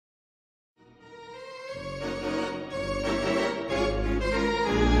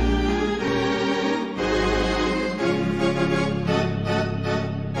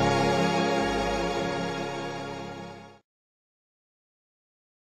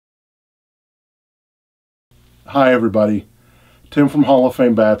Hi everybody, Tim from Hall of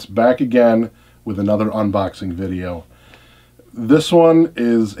Fame Bats back again with another unboxing video. This one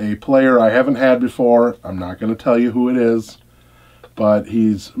is a player I haven't had before. I'm not going to tell you who it is, but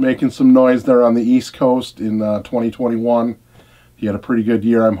he's making some noise there on the East Coast in 2021. He had a pretty good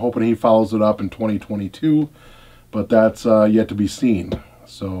year. I'm hoping he follows it up in 2022, but that's yet to be seen.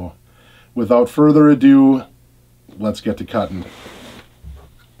 So without further ado, let's get to cutting.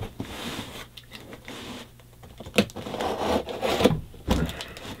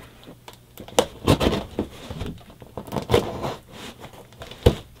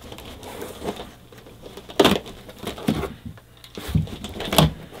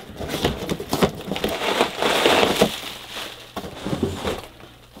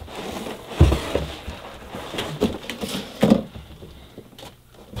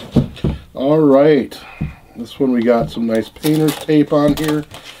 Alright, this one we got some nice painter's tape on here,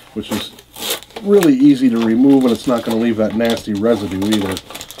 which is really easy to remove and it's not going to leave that nasty residue either.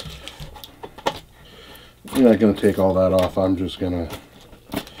 I'm not going to take all that off. I'm just going to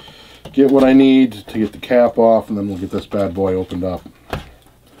get what I need to get the cap off, and then we'll get this bad boy opened up.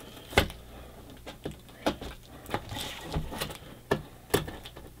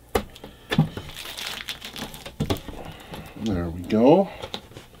 There we go.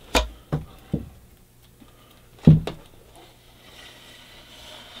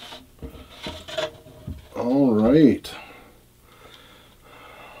 All right.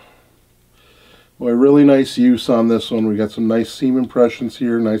 Boy, really nice use on this one. We got some nice seam impressions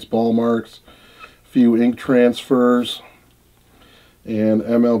here, nice ball marks, a few ink transfers, and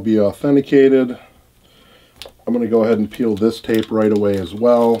MLB authenticated. I'm going to go ahead and peel this tape right away as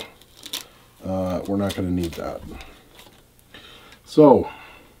well. We're not going to need that. So,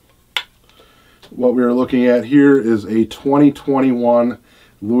 what we are looking at here is a 2021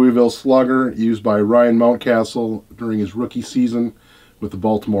 Louisville Slugger used by Ryan Mountcastle during his rookie season with the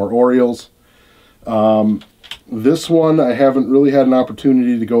Baltimore Orioles. This one I haven't really had an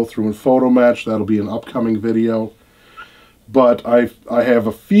opportunity to go through and photo match. That'll be an upcoming video. But I have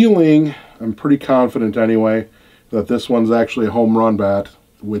a feeling, I'm pretty confident anyway, that this one's actually a home run bat,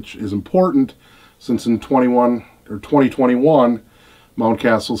 which is important since in 2021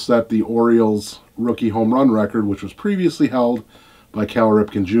 Mountcastle set the Orioles rookie home run record, which was previously held by Cal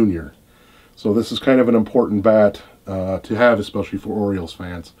Ripken Jr. So this is kind of an important bat to have, especially for Orioles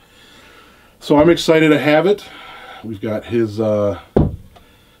fans. So I'm excited to have it. We've got his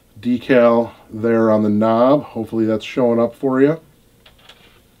decal there on the knob. Hopefully that's showing up for you.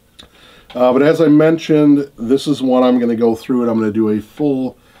 But as I mentioned, this is one I'm going to go through, and I'm going to do a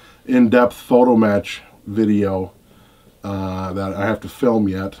full in-depth photo match video that I have to film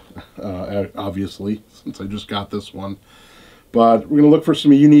yet, obviously, since I just got this one. But we're going to look for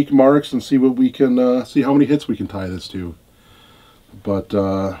some unique marks and see what we can, see how many hits we can tie this to. But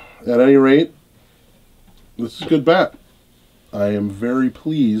at any rate, this is a good bat. I am very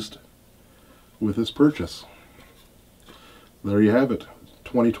pleased with this purchase. There you have it.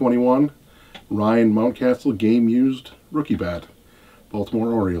 2021 Ryan Mountcastle Game Used Rookie Bat,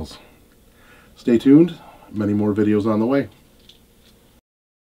 Baltimore Orioles. Stay tuned. Many more videos on the way.